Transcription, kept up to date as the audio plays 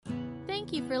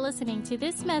Thank you for listening to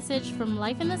this message from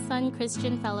Life in the Sun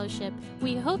Christian Fellowship.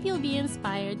 We hope you'll be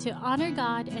inspired to honor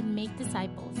God and make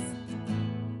disciples.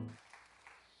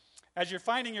 As you're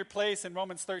finding your place in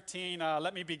Romans 13,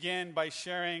 let me begin by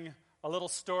sharing a little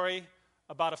story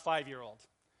about a 5-year-old.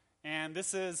 And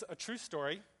this is a true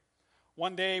story.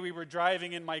 One day we were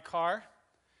driving in my car,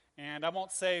 and I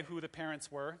won't say who the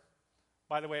parents were.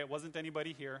 By the way, it wasn't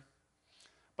anybody here.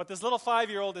 But this little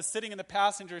 5-year-old is sitting in the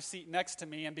passenger seat next to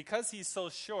me, and because he's so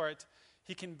short,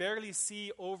 he can barely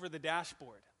see over the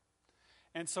dashboard.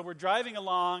 And so we're driving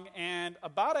along, and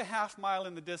about a half mile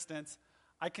in the distance,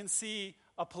 I can see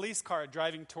a police car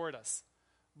driving toward us.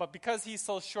 But because he's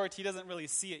so short, he doesn't really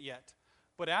see it yet.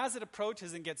 But as it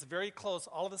approaches and gets very close,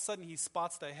 all of a sudden he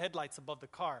spots the headlights above the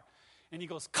car. And he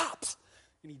goes, "Cops!"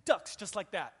 And he ducks just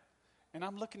like that. And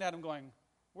I'm looking at him going,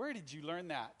 "Where did you learn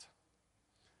that?"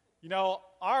 You know,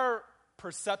 our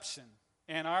perception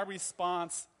and our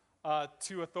response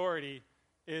to authority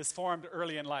is formed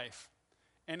early in life.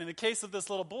 And in the case of this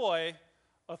little boy,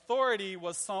 authority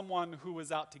was someone who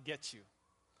was out to get you.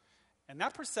 And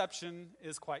that perception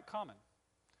is quite common.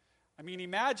 I mean,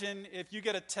 imagine if you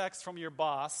get a text from your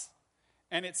boss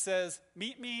and it says,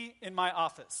 "Meet me in my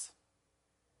office."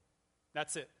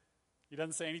 That's it. He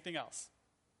doesn't say anything else.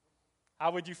 How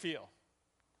would you feel?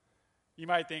 You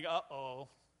might think, "Uh-oh,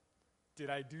 did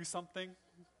I do something?"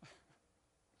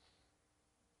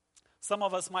 Some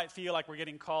of us might feel like we're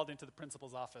getting called into the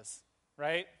principal's office,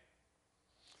 right?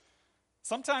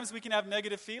 Sometimes we can have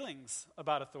negative feelings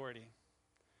about authority.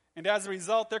 And as a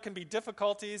result, there can be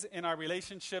difficulties in our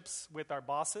relationships with our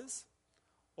bosses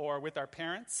or with our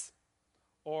parents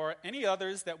or any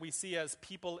others that we see as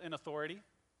people in authority.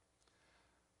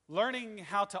 Learning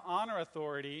how to honor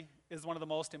authority is one of the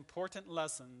most important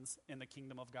lessons in the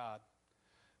kingdom of God.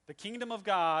 The kingdom of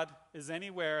God is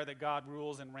anywhere that God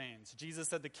rules and reigns. Jesus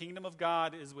said the kingdom of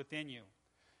God is within you,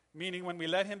 meaning when we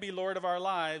let him be Lord of our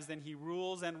lives, then he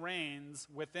rules and reigns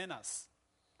within us.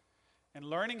 And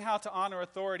learning how to honor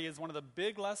authority is one of the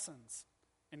big lessons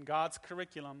in God's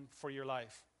curriculum for your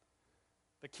life.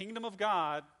 The kingdom of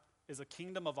God is a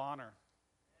kingdom of honor.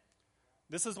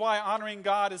 This is why honoring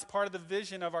God is part of the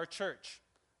vision of our church.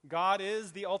 God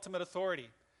is the ultimate authority,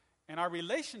 and our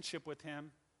relationship with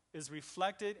him is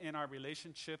reflected in our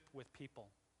relationship with people.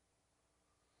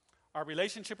 Our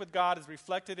relationship with God is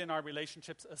reflected in our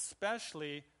relationships,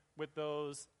 especially with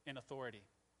those in authority.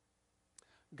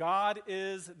 God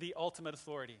is the ultimate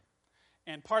authority,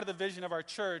 and part of the vision of our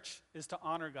church is to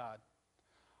honor God.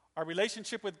 Our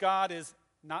relationship with God is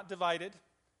not divided,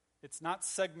 it's not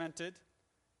segmented,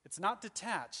 it's not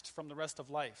detached from the rest of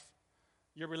life.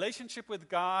 Your relationship with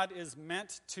God is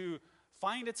meant to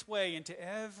find its way into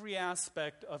every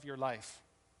aspect of your life.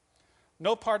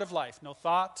 No part of life, no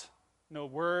thought, no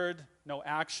word, no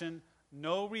action,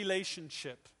 no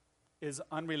relationship is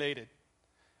unrelated.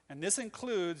 And this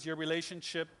includes your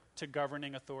relationship to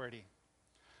governing authority.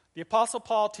 The Apostle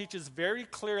Paul teaches very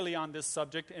clearly on this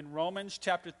subject in Romans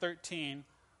chapter 13,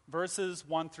 verses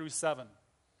 1 through 7.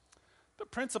 The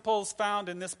principles found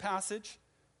in this passage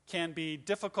can be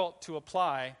difficult to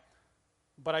apply,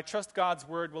 but I trust God's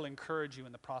word will encourage you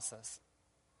in the process.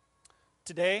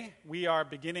 Today, we are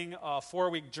beginning a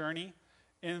 4-week journey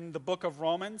in the book of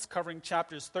Romans, covering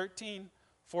chapters 13,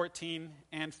 14,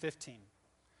 and 15.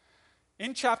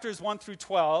 In chapters 1 through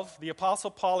 12, the Apostle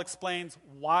Paul explains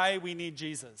why we need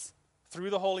Jesus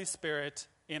through the Holy Spirit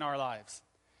in our lives.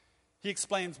 He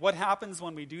explains what happens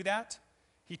when we do that.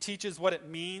 He teaches what it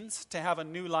means to have a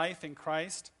new life in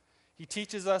Christ. He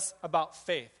teaches us about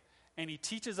faith, and he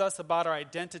teaches us about our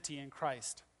identity in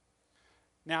Christ.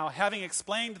 Now, having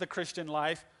explained the Christian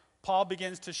life, Paul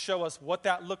begins to show us what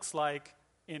that looks like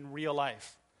in real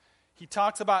life. He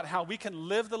talks about how we can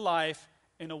live the life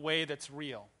in a way that's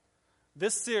real.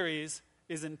 This series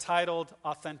is entitled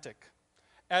Authentic,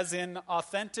 as in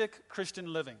authentic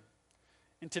Christian living.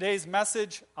 In today's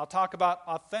message, I'll talk about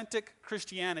authentic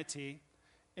Christianity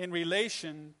in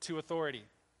relation to authority.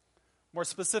 More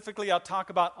specifically, I'll talk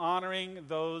about honoring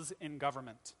those in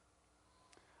government.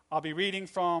 I'll be reading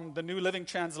from the New Living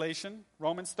Translation,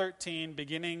 Romans 13,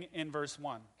 beginning in verse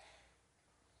 1.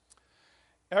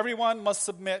 Everyone must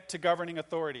submit to governing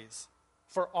authorities,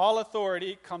 for all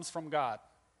authority comes from God.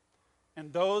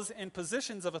 And those in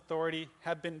positions of authority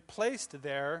have been placed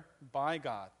there by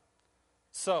God.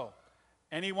 So,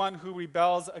 anyone who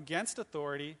rebels against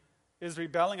authority is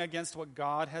rebelling against what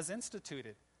God has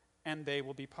instituted, and they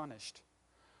will be punished.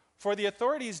 For the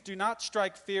authorities do not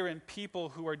strike fear in people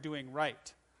who are doing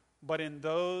right, but in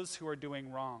those who are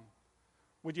doing wrong.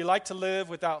 Would you like to live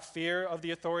without fear of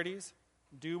the authorities?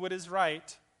 Do what is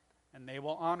right, and they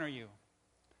will honor you.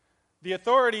 The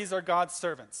authorities are God's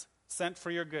servants, sent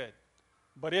for your good.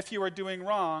 But if you are doing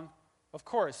wrong, of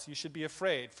course you should be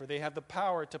afraid, for they have the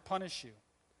power to punish you.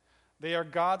 They are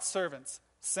God's servants,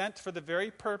 sent for the very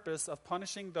purpose of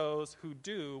punishing those who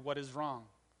do what is wrong.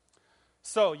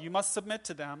 So you must submit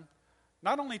to them,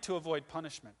 not only to avoid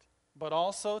punishment, but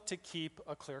also to keep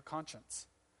a clear conscience.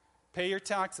 Pay your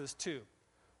taxes, too,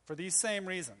 for these same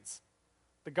reasons.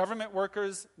 The government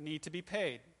workers need to be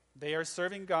paid. They are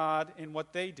serving God in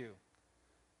what they do.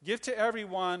 Give to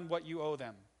everyone what you owe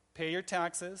them. Pay your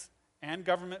taxes and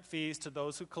government fees to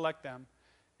those who collect them,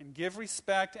 and give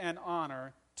respect and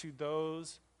honor to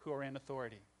those who are in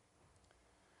authority.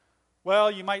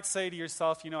 Well, you might say to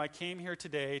yourself, I came here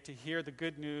today to hear the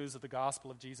good news of the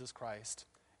gospel of Jesus Christ,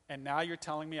 and now you're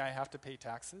telling me I have to pay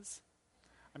taxes?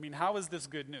 How is this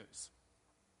good news?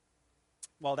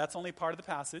 Well, that's only part of the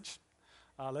passage.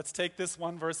 Let's take this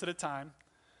one verse at a time.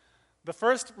 The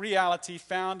first reality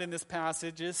found in this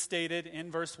passage is stated in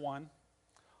verse 1.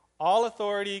 All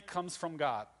authority comes from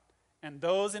God, and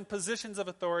those in positions of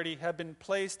authority have been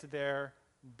placed there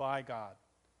by God.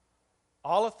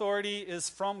 All authority is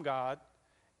from God,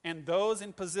 and those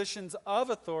in positions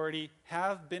of authority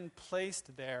have been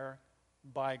placed there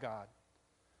by God.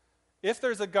 If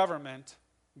there's a government,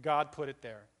 God put it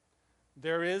there.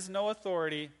 There is no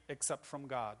authority except from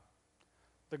God.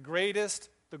 The greatest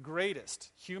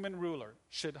human ruler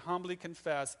should humbly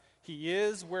confess he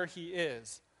is where he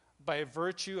is by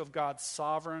virtue of God's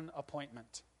sovereign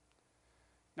appointment.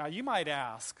 Now you might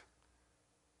ask,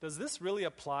 does this really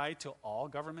apply to all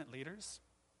government leaders?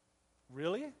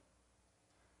 Really?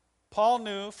 Paul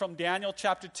knew from Daniel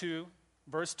chapter 2,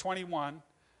 verse 21,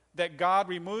 that God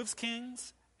removes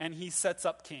kings and he sets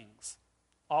up kings,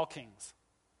 all kings.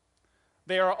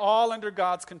 They are all under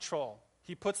God's control.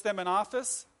 He puts them in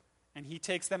office and he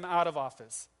takes them out of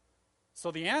office. So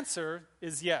the answer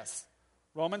is yes.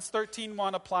 Romans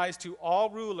 13:1 applies to all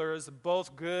rulers,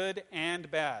 both good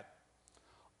and bad.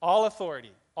 All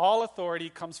authority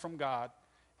comes from God,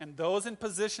 and those in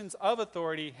positions of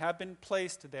authority have been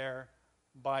placed there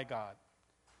by God.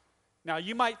 Now,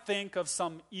 you might think of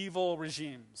some evil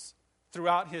regimes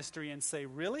throughout history and say,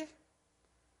 really?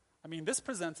 This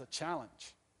presents a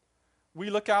challenge. We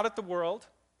look out at the world,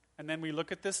 and then we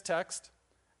look at this text,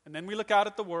 and then we look out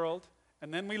at the world,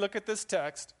 and then we look at this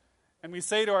text, and we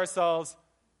say to ourselves,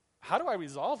 how do I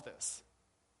resolve this?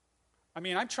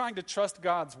 I'm trying to trust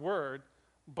God's word,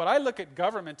 but I look at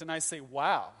government and I say,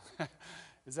 wow,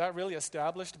 is that really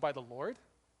established by the Lord?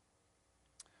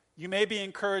 You may be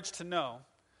encouraged to know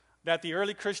that the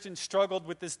early Christians struggled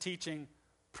with this teaching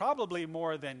probably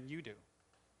more than you do.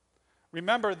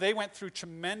 Remember, they went through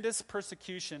tremendous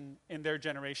persecution in their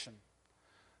generation.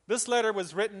 This letter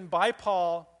was written by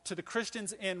Paul to the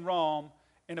Christians in Rome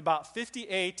in about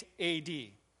 58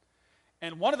 A.D.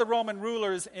 And one of the Roman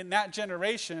rulers in that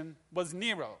generation was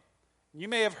Nero. You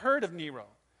may have heard of Nero.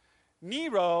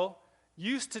 Nero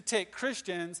used to take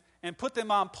Christians and put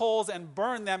them on poles and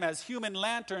burn them as human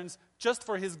lanterns just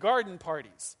for his garden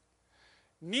parties.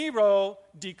 Nero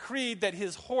decreed that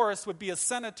his horse would be a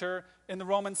senator in the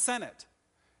Roman Senate.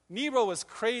 Nero was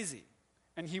crazy,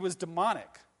 and he was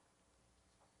demonic.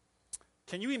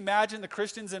 Can you imagine the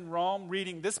Christians in Rome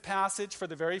reading this passage for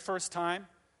the very first time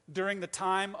during the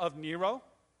time of Nero?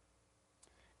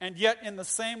 And yet, in the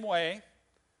same way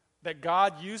that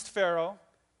God used Pharaoh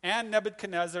and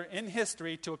Nebuchadnezzar in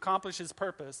history to accomplish his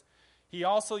purpose, he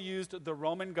also used the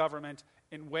Roman government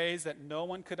in ways that no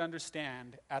one could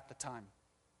understand at the time.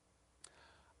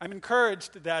 I'm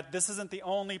encouraged that this isn't the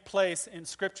only place in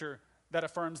Scripture that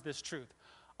affirms this truth.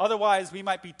 Otherwise, we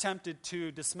might be tempted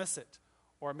to dismiss it,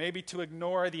 or maybe to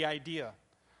ignore the idea.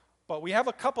 But we have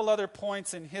a couple other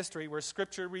points in history where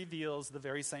Scripture reveals the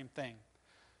very same thing.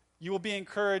 You will be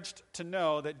encouraged to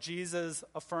know that Jesus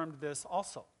affirmed this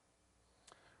also.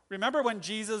 Remember when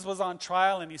Jesus was on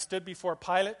trial and he stood before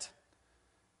Pilate?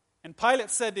 And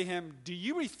Pilate said to him, "Do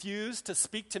you refuse to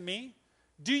speak to me?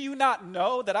 Do you not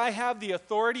know that I have the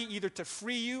authority either to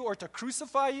free you or to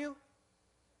crucify you?"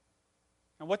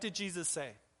 And what did Jesus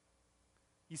say?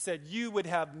 He said, "You would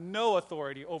have no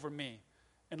authority over me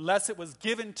unless it was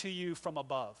given to you from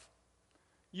above."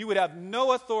 You would have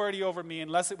no authority over me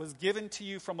unless it was given to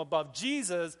you from above.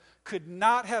 Jesus could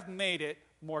not have made it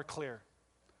more clear.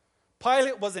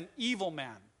 Pilate was an evil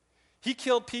man. He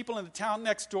killed people in the town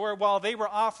next door while they were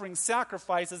offering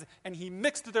sacrifices, and he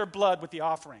mixed their blood with the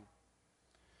offering.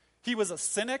 He was a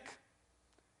cynic.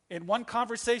 In one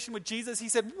conversation with Jesus, he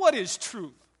said, "What is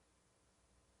truth?"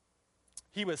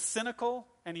 He was cynical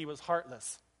and he was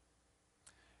heartless.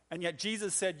 And yet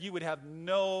Jesus said, "You would have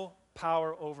no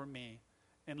power over me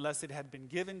unless it had been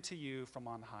given to you from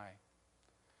on high."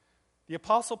 The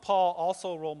Apostle Paul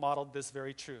also role modeled this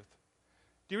very truth.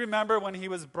 Do you remember when he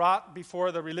was brought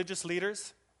before the religious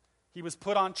leaders? He was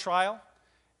put on trial,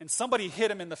 and somebody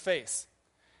hit him in the face.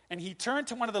 And he turned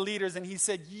to one of the leaders and he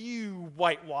said, "You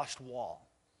whitewashed wall."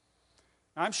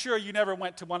 Now, I'm sure you never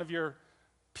went to one of your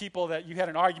people that you had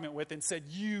an argument with and said,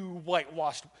 "You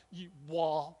whitewashed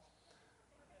wall."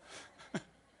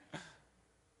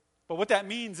 But what that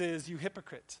means is, you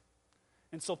hypocrite.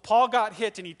 And so Paul got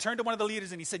hit, and he turned to one of the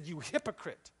leaders and he said, "You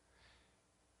hypocrite."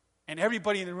 And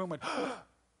everybody in the room went, "Well,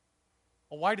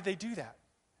 why did they do that?"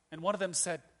 And one of them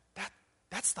said,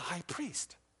 That's the high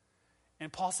priest.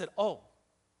 And Paul said, "Oh,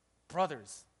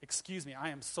 brothers, excuse me, I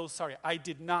am so sorry. I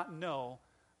did not know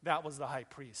that was the high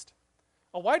priest."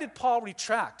 Well, why did Paul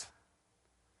retract?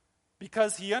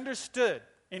 Because he understood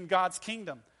in God's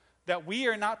kingdom that we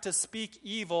are not to speak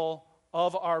evil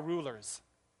of our rulers.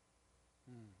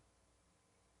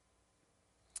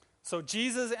 So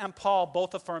Jesus and Paul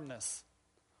both affirm this.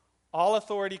 All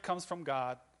authority comes from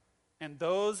God, and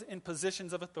those in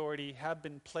positions of authority have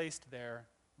been placed there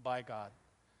by God,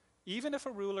 even if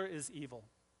a ruler is evil.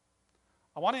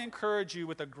 I want to encourage you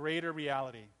with a greater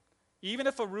reality. Even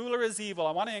if a ruler is evil,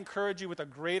 I want to encourage you with a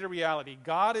greater reality.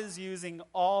 God is using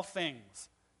all things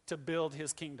to build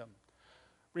his kingdom.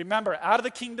 Remember, out of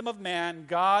the kingdom of man,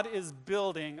 God is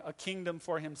building a kingdom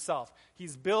for himself.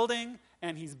 He's building,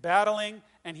 and he's battling,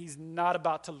 and he's not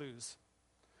about to lose.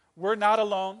 We're not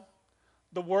alone.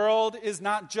 The world is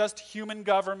not just human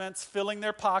governments filling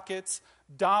their pockets,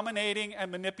 dominating and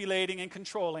manipulating and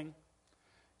controlling.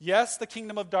 Yes, the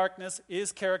kingdom of darkness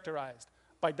is characterized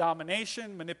by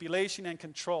domination, manipulation, and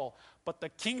control. But the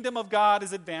kingdom of God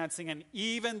is advancing, and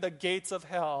even the gates of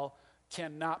hell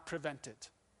cannot prevent it.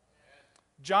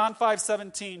 John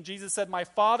 5:17, Jesus said, "My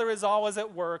Father is always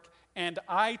at work, and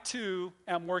I too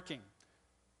am working."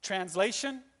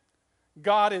 Translation,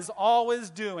 God is always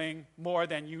doing more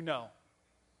than you know.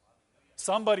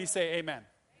 Somebody say amen. Amen.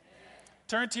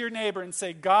 Turn to your neighbor and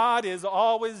say, God is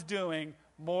always doing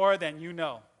more than you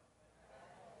know.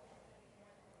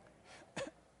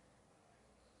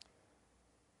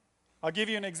 I'll give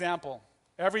you an example.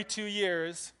 Every 2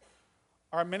 years,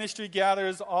 our ministry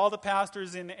gathers all the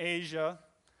pastors in Asia.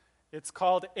 It's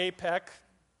called APEC.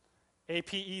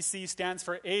 APEC stands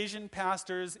for Asian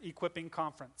Pastors Equipping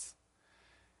Conference.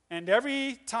 And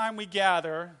every time we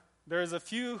gather, there's a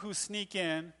few who sneak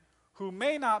in who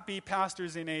may not be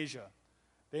pastors in Asia.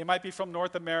 They might be from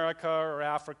North America or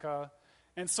Africa.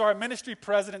 And so our ministry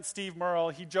president, Steve Merle,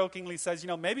 he jokingly says,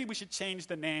 maybe we should change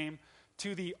the name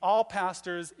to the All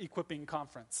Pastors Equipping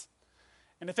Conference.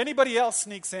 And if anybody else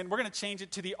sneaks in, we're going to change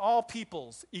it to the All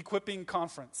Peoples Equipping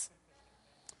Conference.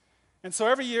 And so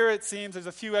every year, it seems, there's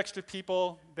a few extra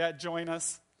people that join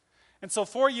us. And so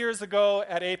 4 years ago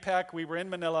at APEC, we were in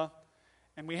Manila,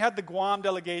 and we had the Guam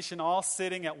delegation all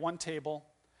sitting at one table.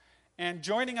 And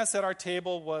joining us at our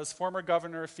table was former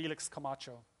Governor Felix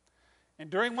Camacho. And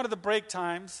during one of the break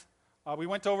times, we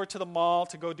went over to the mall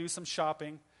to go do some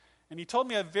shopping. And he told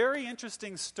me a very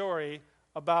interesting story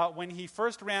about when he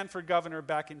first ran for governor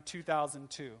back in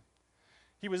 2002.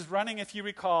 He was running, if you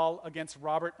recall, against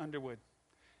Robert Underwood.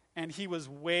 And he was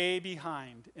way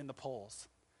behind in the polls.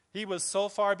 He was so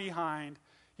far behind,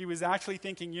 he was actually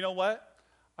thinking, you know what?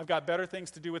 I've got better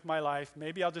things to do with my life.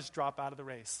 Maybe I'll just drop out of the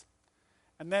race.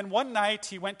 And then one night,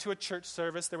 he went to a church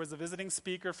service. There was a visiting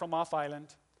speaker from off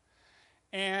island.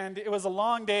 And it was a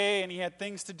long day, and he had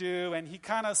things to do, and he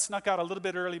kind of snuck out a little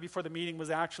bit early before the meeting was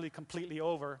actually completely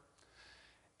over.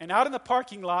 And out in the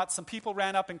parking lot, some people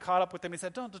ran up and caught up with him. He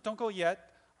said, don't go yet.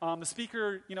 The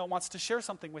speaker, wants to share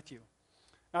something with you.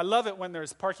 And I love it when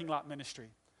there's parking lot ministry.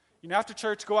 After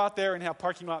church, go out there and have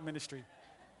parking lot ministry.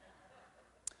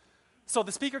 So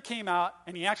the speaker came out,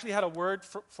 and he actually had a word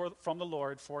from the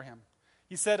Lord for him.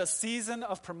 He said, a season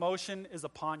of promotion is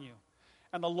upon you.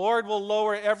 And the Lord will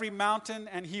lower every mountain,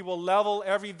 and he will level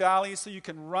every valley so you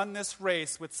can run this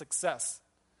race with success.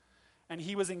 And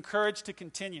he was encouraged to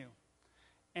continue.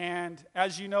 And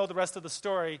as you know the rest of the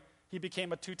story, he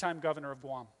became a 2-time governor of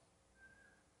Guam.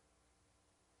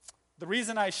 The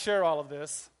reason I share all of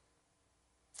this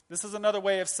is another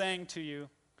way of saying to you,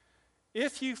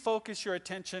 if you focus your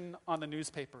attention on the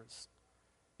newspapers,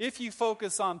 if you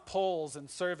focus on polls and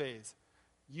surveys,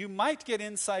 you might get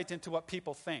insight into what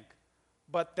people think,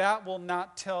 but that will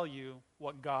not tell you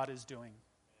what God is doing.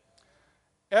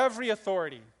 Every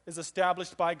authority is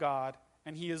established by God,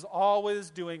 and he is always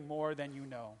doing more than you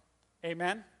know.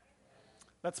 Amen?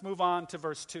 Let's move on to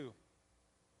verse 2.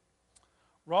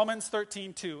 Romans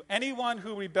 13:2. Anyone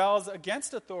who rebels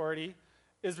against authority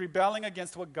is rebelling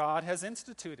against what God has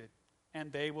instituted,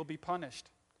 and they will be punished.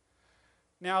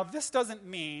 Now, this doesn't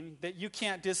mean that you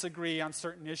can't disagree on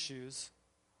certain issues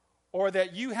or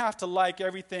that you have to like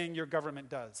everything your government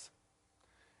does.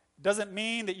 It doesn't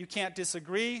mean that you can't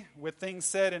disagree with things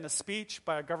said in a speech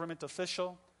by a government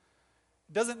official.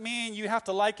 It doesn't mean you have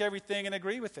to like everything and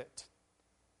agree with it.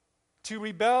 To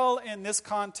rebel in this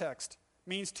context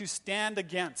means to stand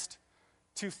against,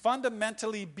 to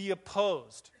fundamentally be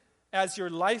opposed as your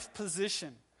life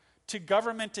position to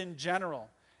government in general,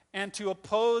 and to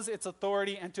oppose its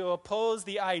authority and to oppose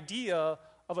the idea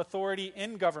of authority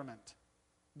in government.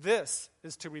 This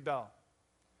is to rebel.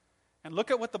 And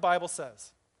look at what the Bible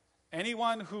says.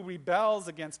 Anyone who rebels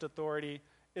against authority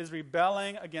is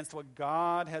rebelling against what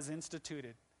God has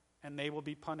instituted, and they will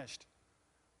be punished.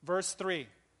 Verse 3,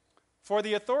 "For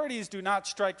the authorities do not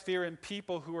strike fear in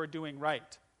people who are doing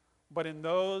right, but in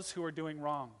those who are doing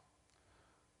wrong."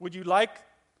 Would you like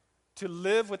to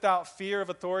live without fear of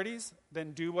authorities?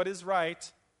 Then do what is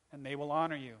right, and they will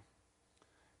honor you.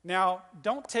 Now,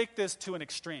 don't take this to an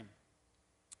extreme.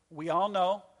 We all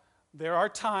know there are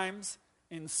times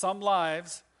in some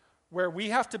lives where we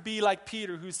have to be like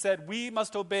Peter, who said, we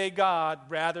must obey God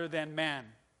rather than man.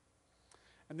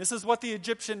 And this is what the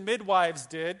Egyptian midwives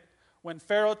did when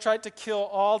Pharaoh tried to kill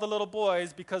all the little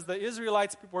boys because the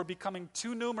Israelites were becoming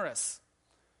too numerous,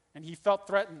 and he felt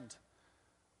threatened.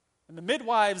 And the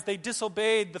midwives, they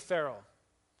disobeyed the Pharaoh.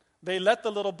 They let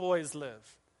the little boys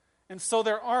live. And so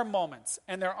there are moments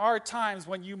and there are times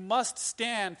when you must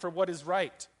stand for what is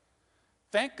right.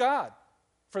 Thank God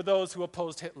for those who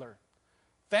opposed Hitler.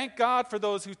 Thank God for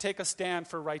those who take a stand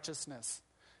for righteousness.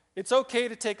 It's okay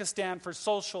to take a stand for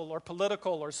social or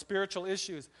political or spiritual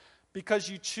issues because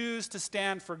you choose to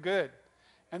stand for good.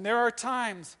 And there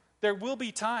will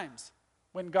be times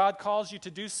when God calls you to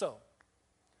do so.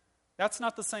 That's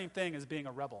not the same thing as being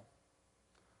a rebel.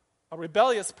 A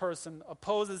rebellious person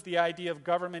opposes the idea of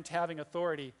government having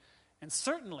authority and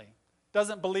certainly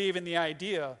doesn't believe in the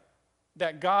idea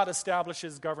that God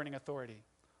establishes governing authority.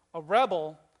 A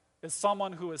rebel is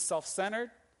someone who is self-centered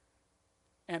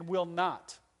and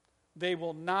they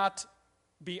will not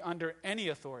be under any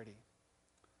authority.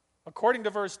 According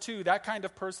to verse 2, that kind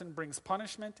of person brings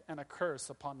punishment and a curse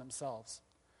upon themselves.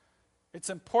 It's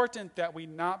important that we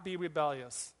not be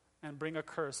rebellious and bring a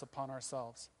curse upon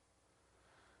ourselves.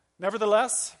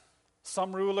 Nevertheless,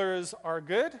 some rulers are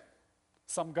good,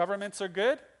 some governments are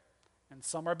good, and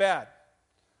some are bad.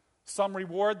 Some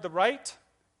reward the right,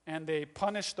 and they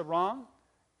punish the wrong,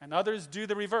 and others do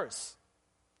the reverse.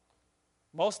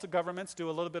 Most governments do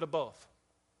a little bit of both.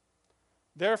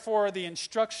 Therefore, the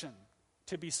instruction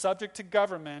to be subject to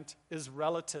government is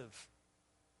relative.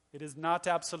 It is not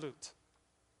absolute.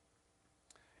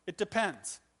 It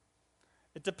depends.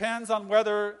 It depends on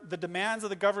whether the demands of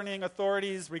the governing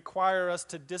authorities require us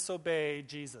to disobey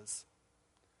Jesus.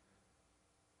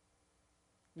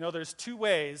 You know, there's two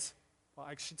ways, well,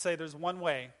 I should say there's one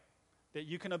way that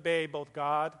you can obey both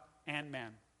God and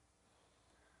man.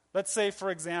 Let's say,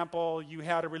 for example, you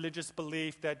had a religious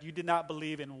belief that you did not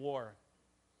believe in war.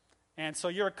 And so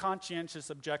you're a conscientious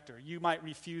objector. You might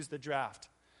refuse the draft.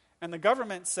 And the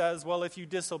government says, well, if you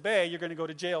disobey, you're going to go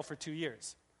to jail for 2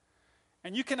 years.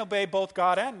 And you can obey both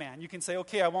God and man. You can say,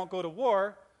 okay, I won't go to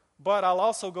war, but I'll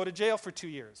also go to jail for 2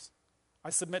 years. I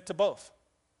submit to both.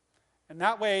 And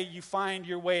that way you find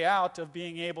your way out of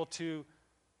being able to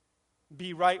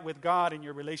be right with God in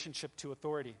your relationship to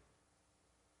authority.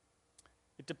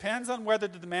 It depends on whether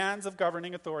the demands of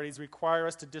governing authorities require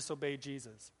us to disobey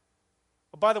Jesus.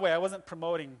 Oh, by the way, I wasn't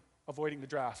promoting avoiding the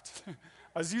draft.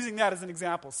 I was using that as an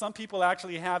example. Some people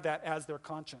actually have that as their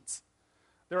conscience.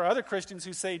 There are other Christians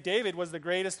who say David was the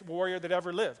greatest warrior that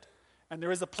ever lived, and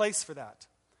there is a place for that.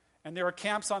 And there are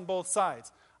camps on both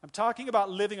sides. I'm talking about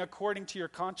living according to your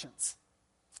conscience.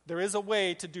 There is a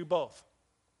way to do both.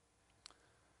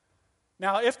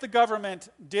 Now, if the government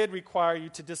did require you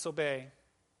to disobey,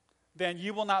 then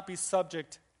you will not be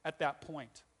subject at that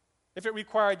point. If it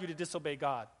required you to disobey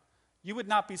God, you would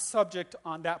not be subject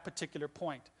on that particular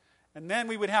point. And then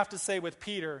we would have to say with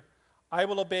Peter, I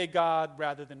will obey God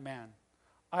rather than man.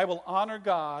 I will honor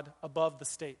God above the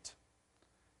state.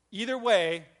 Either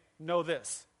way, know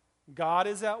this. God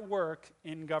is at work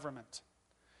in government.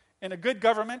 In a good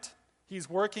government, he's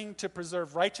working to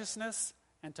preserve righteousness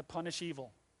and to punish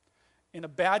evil. In a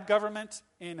bad government,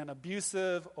 in an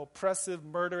abusive, oppressive,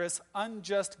 murderous,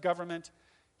 unjust government,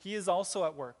 he is also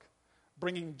at work,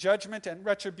 bringing judgment and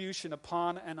retribution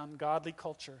upon an ungodly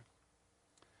culture.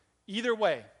 Either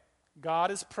way,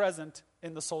 God is present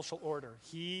in the social order.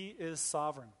 He is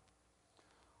sovereign.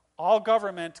 All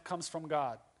government comes from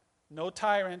God. No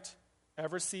tyrant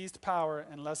ever seized power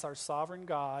unless our sovereign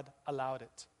God allowed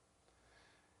it.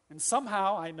 And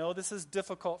somehow, I know this is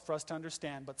difficult for us to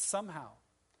understand, but somehow,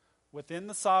 within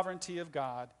the sovereignty of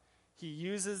God, he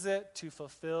uses it to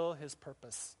fulfill his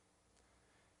purpose.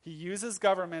 He uses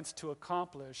governments to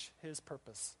accomplish his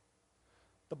purpose.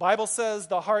 The Bible says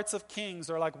the hearts of kings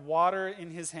are like water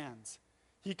in his hands.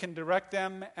 He can direct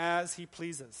them as he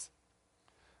pleases.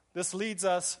 This leads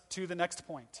us to the next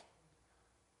point.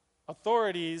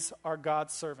 Authorities are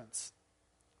God's servants.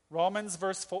 Romans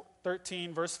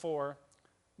 13, verse 4,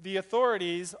 the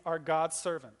authorities are God's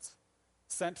servants,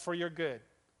 sent for your good.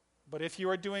 But if you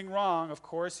are doing wrong, of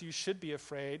course you should be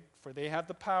afraid, for they have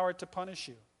the power to punish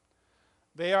you.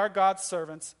 They are God's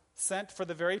servants, sent for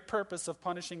the very purpose of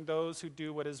punishing those who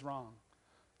do what is wrong.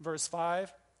 Verse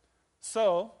 5,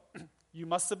 so you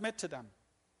must submit to them,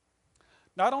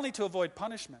 not only to avoid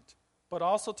punishment, but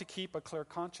also to keep a clear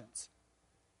conscience.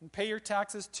 And pay your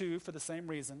taxes too for the same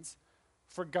reasons,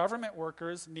 for government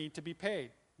workers need to be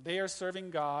paid. They are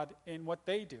serving God in what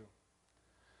they do.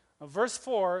 Now, verse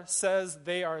 4 says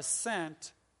they are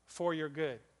sent for your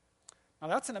good. Now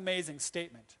that's an amazing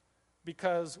statement,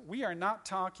 because we are not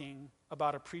talking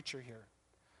about a preacher here.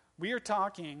 We are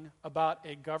talking about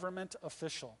a government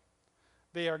official.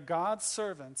 They are God's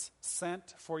servants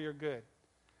sent for your good.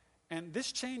 And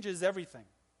this changes everything.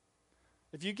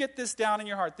 If you get this down in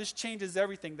your heart, this changes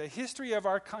everything. The history of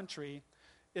our country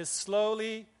is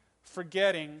slowly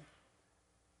forgetting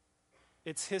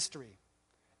its history.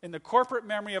 In the corporate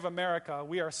memory of America,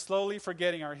 we are slowly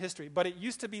forgetting our history. But it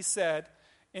used to be said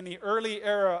in the early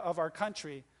era of our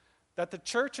country that the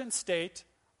church and state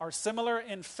are similar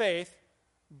in faith,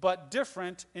 but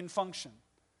different in function.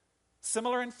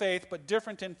 Similar in faith, but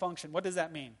different in function. What does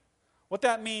that mean? What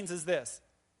that means is this.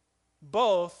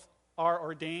 Both are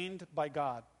ordained by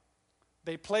God.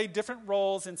 They play different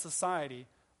roles in society,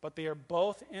 but they are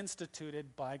both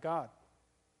instituted by God.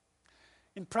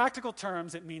 In practical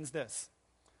terms, it means this.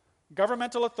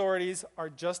 Governmental authorities are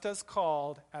just as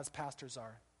called as pastors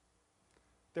are.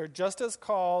 They're just as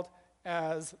called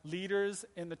as leaders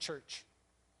in the church.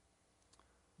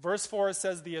 Verse 4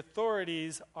 says the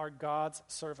authorities are God's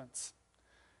servants.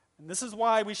 And this is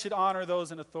why we should honor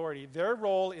those in authority. Their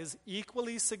role is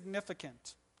equally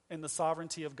significant in the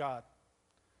sovereignty of God.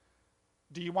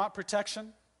 Do you want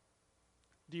protection?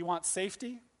 Do you want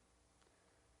safety?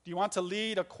 Do you want to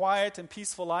lead a quiet and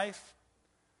peaceful life?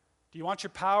 Do you want your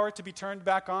power to be turned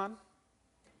back on?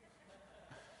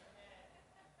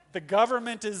 The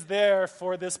government is there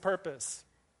for this purpose.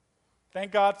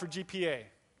 Thank God for GPA.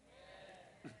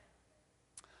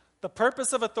 The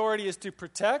purpose of authority is to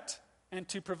protect and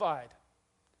to provide.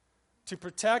 To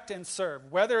protect and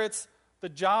serve. Whether it's the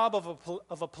job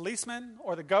of a policeman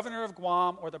or the governor of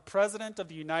Guam or the president of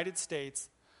the United States,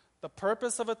 the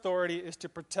purpose of authority is to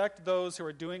protect those who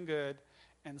are doing good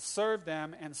and serve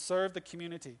them and serve the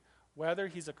community, whether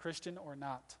he's a Christian or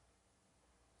not.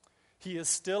 He is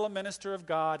still a minister of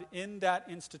God in that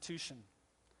institution.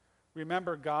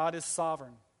 Remember, God is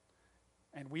sovereign,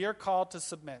 and we are called to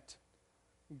submit.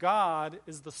 God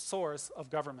is the source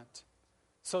of government.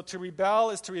 So to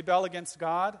rebel is to rebel against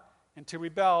God, and to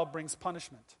rebel brings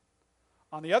punishment.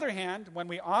 On the other hand, when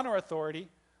we honor authority,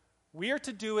 we are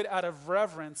to do it out of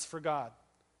reverence for God,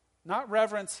 not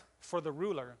reverence for the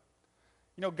ruler.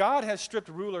 You know, God has stripped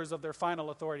rulers of their final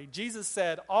authority. Jesus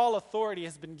said, all authority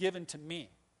has been given to me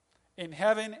in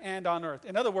heaven and on earth.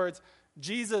 In other words,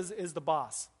 Jesus is the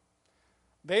boss.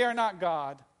 They are not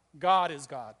God. God is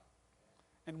God.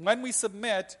 And when we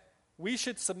submit, we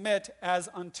should submit as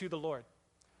unto the Lord.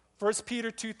 1 Peter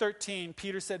 2:13,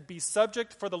 Peter said, be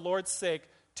subject for the Lord's sake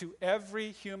to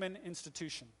every human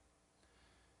institution.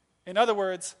 In other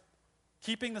words,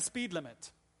 keeping the speed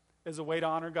limit is a way to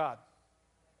honor God.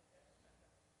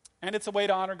 And it's a way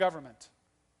to honor government.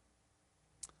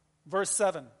 Verse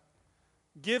 7,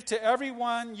 give to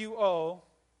everyone you owe,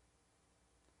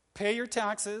 pay your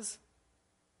taxes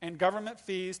and government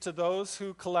fees to those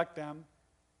who collect them,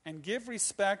 and give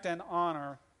respect and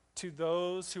honor to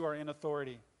those who are in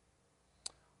authority.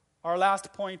 Our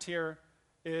last point here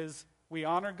is we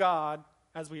honor God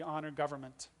as we honor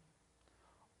government.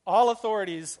 All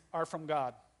authorities are from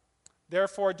God.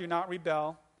 Therefore, do not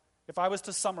rebel. If I was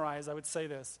to summarize, I would say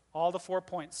this. All the 4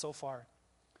 points so far.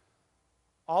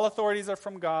 All authorities are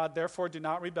from God. Therefore, do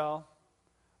not rebel.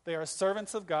 They are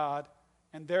servants of God.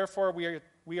 And therefore,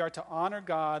 we are to honor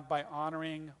God by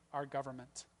honoring our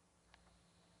government.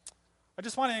 I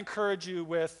just want to encourage you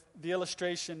with the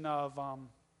illustration of,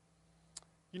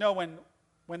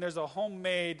 when there's a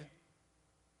homemade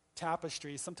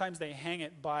tapestry, sometimes they hang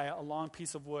it by a long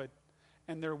piece of wood,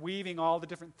 and they're weaving all the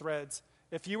different threads.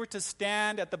 If you were to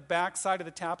stand at the back side of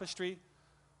the tapestry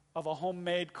of a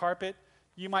homemade carpet,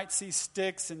 you might see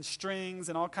sticks and strings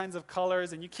and all kinds of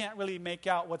colors, and you can't really make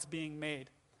out what's being made.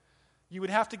 You would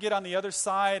have to get on the other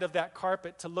side of that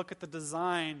carpet to look at the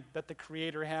design that the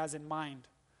Creator has in mind.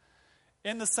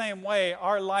 In the same way,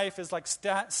 our life is like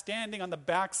standing on the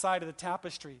back side of the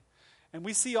tapestry. And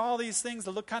we see all these things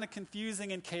that look kind of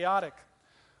confusing and chaotic.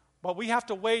 But we have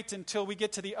to wait until we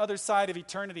get to the other side of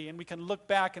eternity, and we can look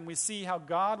back and we see how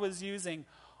God was using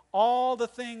all the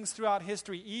things throughout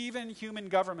history, even human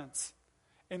governments,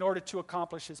 in order to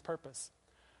accomplish his purpose.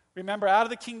 Remember, out of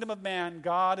the kingdom of man,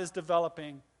 God is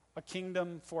developing a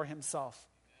kingdom for himself.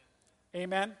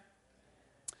 Amen?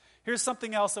 Here's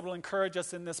something else that will encourage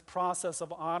us in this process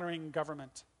of honoring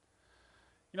government.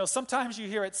 You know, sometimes you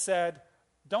hear it said,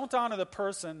 don't honor the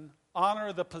person,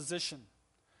 honor the position.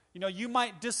 You know, you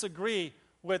might disagree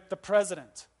with the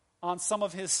president on some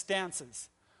of his stances,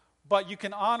 but you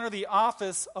can honor the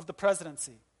office of the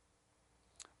presidency.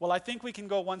 Well, I think we can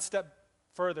go one step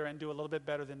further and do a little bit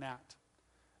better than that.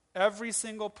 Every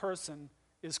single person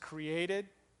is created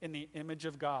in the image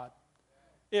of God.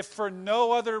 If for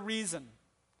no other reason,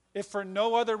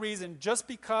 just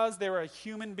because they're a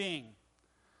human being,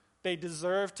 they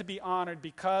deserve to be honored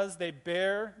because they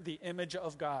bear the image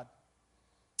of God.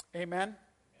 Amen?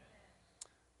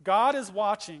 God is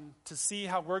watching to see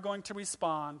how we're going to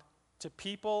respond to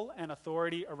people and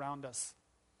authority around us.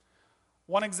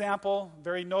 One example,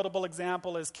 very notable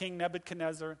example, is King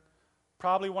Nebuchadnezzar,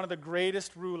 probably one of the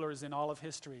greatest rulers in all of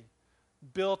history,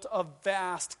 built a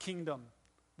vast kingdom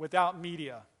without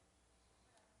media.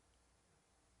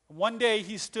 One day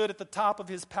he stood at the top of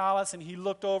his palace and he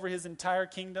looked over his entire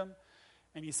kingdom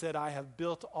and he said, I have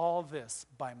built all this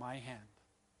by my hand.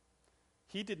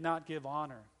 He did not give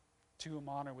honor to whom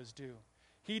honor was due.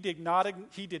 He did not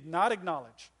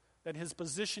acknowledge that his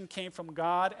position came from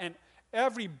God, and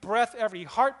every breath, every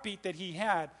heartbeat that he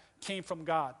had came from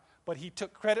God. But he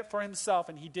took credit for himself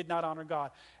and he did not honor God.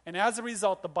 And as a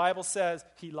result, the Bible says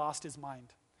he lost his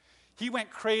mind. He went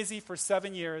crazy for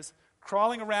 7 years,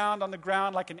 crawling around on the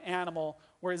ground like an animal,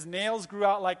 where his nails grew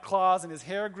out like claws and his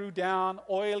hair grew down,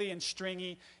 oily and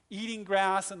stringy, eating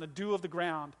grass and the dew of the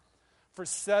ground for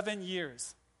 7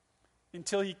 years,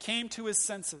 until he came to his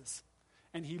senses.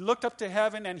 And he looked up to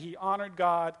heaven and he honored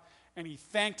God and he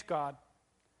thanked God.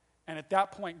 And at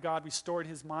that point, God restored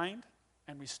his mind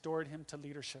and restored him to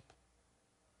leadership.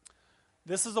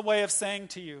 This is a way of saying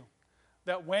to you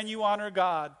that when you honor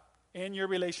God in your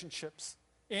relationships,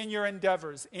 in your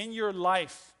endeavors, in your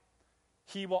life,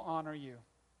 he will honor you.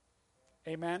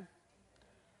 Amen?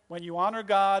 When you honor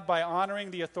God by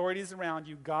honoring the authorities around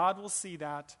you, God will see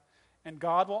that, and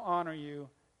God will honor you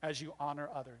as you honor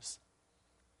others.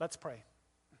 Let's pray.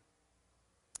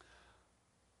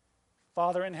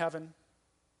 Father in heaven,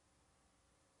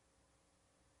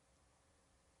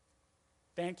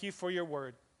 thank you for your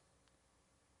word.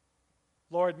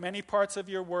 Lord, many parts of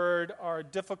your word are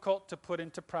difficult to put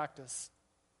into practice.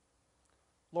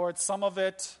 Lord, some of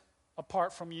it,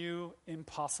 apart from you,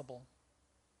 impossible.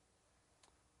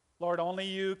 Lord, only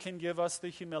you can give us the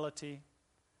humility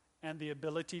and the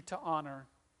ability to honor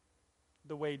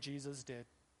the way Jesus did.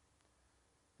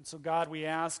 And so, God, we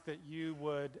ask that you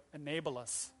would enable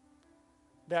us,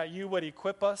 that you would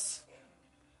equip us,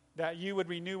 that you would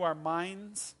renew our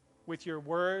minds with your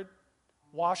word,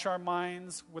 wash our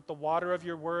minds with the water of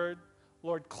your word.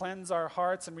 Lord, cleanse our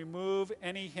hearts and remove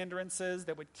any hindrances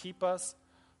that would keep us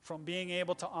from being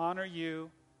able to honor you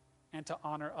and to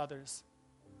honor others.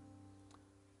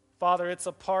 Father, it's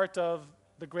a part of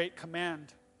the great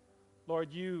command.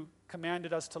 Lord, you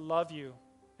commanded us to love you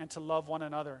and to love one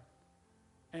another.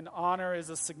 And honor is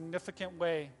a significant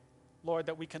way, Lord,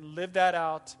 that we can live that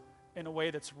out in a way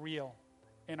that's real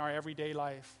in our everyday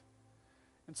life.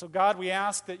 And so, God, we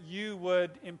ask that you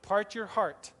would impart your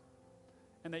heart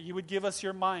and that you would give us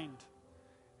your mind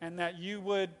and that you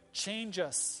would change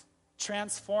us,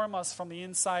 transform us from the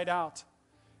inside out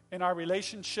in our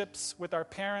relationships with our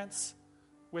parents,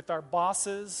 with our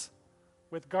bosses,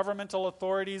 with governmental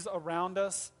authorities around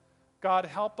us. God,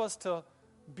 help us to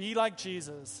be like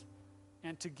Jesus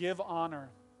and to give honor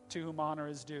to whom honor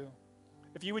is due.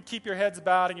 If you would keep your heads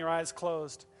bowed and your eyes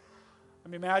closed,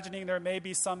 I'm imagining there may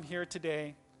be some here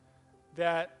today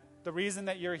that the reason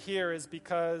that you're here is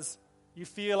because you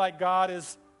feel like God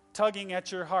is tugging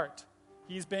at your heart.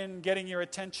 He's been getting your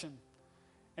attention.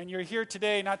 And you're here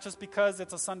today not just because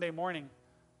it's a Sunday morning,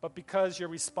 but because you're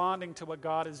responding to what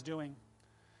God is doing.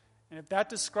 And if that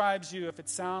describes you, if it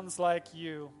sounds like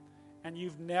you, and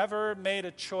you've never made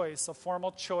a choice, a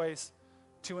formal choice,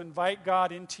 to invite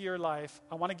God into your life,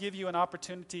 I want to give you an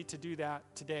opportunity to do that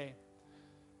today.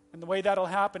 And the way that'll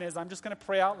happen is I'm just going to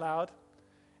pray out loud.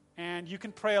 And you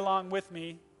can pray along with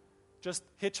me. Just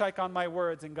hitchhike on my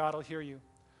words and God will hear you.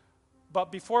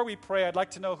 But before we pray, I'd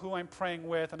like to know who I'm praying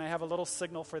with, and I have a little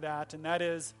signal for that, and that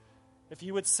is if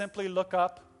you would simply look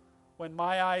up when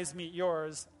my eyes meet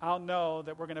yours, I'll know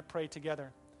that we're going to pray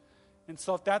together. And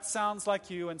so if that sounds like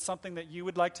you and something that you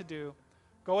would like to do,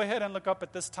 go ahead and look up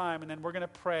at this time, and then we're going to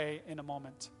pray in a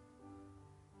moment.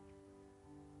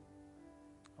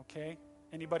 Okay?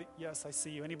 Anybody? Yes, I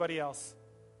see you. Anybody else?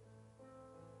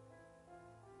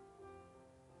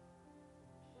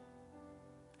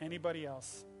 Anybody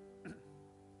else?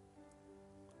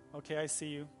 Okay, I see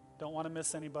you. Don't want to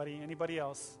miss anybody. Anybody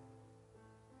else?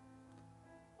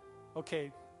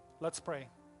 Okay, let's pray.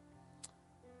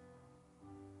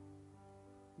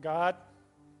 God,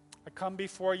 I come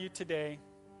before you today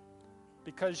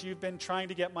because you've been trying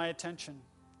to get my attention.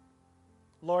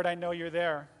 Lord, I know you're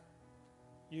there.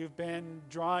 You've been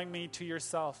drawing me to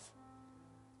yourself.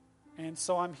 And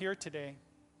so I'm here today.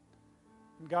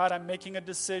 And God, I'm making a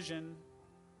decision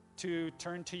to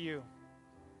turn to you,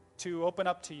 to open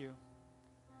up to you.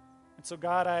 And so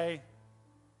God, I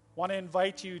want to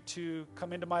invite you to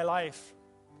come into my life.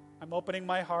 I'm opening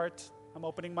my heart, I'm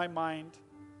opening my mind,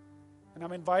 and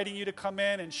I'm inviting you to come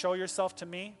in and show yourself to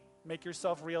me, make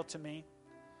yourself real to me.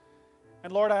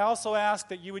 And Lord, I also ask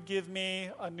that you would give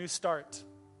me a new start,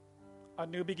 a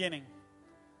new beginning.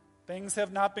 Things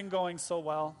have not been going so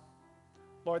well.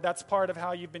 Lord, that's part of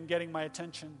how you've been getting my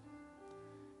attention.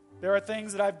 There are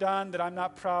things that I've done that I'm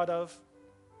not proud of.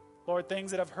 Lord,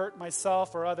 things that have hurt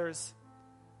myself or others.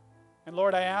 And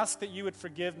Lord, I ask that you would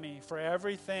forgive me for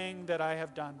everything that I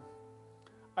have done.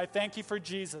 I thank you for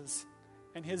Jesus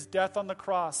and his death on the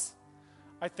cross.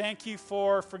 I thank you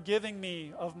for forgiving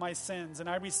me of my sins, and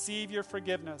I receive your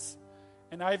forgiveness.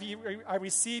 And I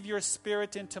receive your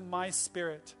spirit into my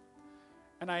spirit.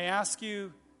 And I ask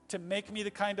you to make me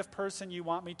the kind of person you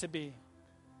want me to be.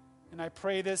 And I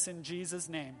pray this in Jesus'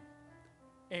 name.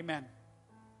 Amen.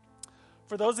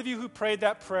 For those of you who prayed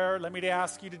that prayer, let me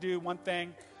ask you to do one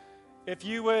thing. If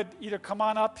you would either come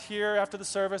on up here after the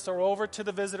service or over to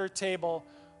the visitor table,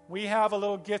 we have a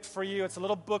little gift for you. It's a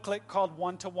little booklet called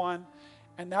One-to-One,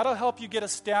 and that'll help you get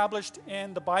established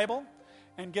in the Bible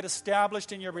and get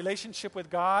established in your relationship with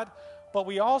God. But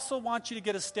we also want you to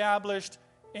get established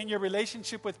in your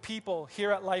relationship with people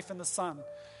here at Life in the Sun.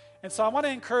 And so I want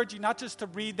to encourage you not just to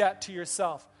read that to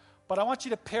yourself, but I want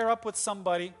you to pair up with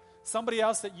somebody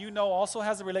else that you know also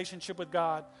has a relationship with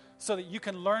God, so that you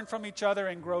can learn from each other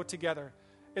and grow together.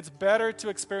 It's better to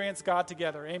experience God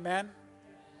together. Amen?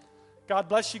 God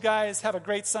bless you guys. Have a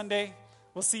great Sunday.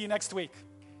 We'll see you next week.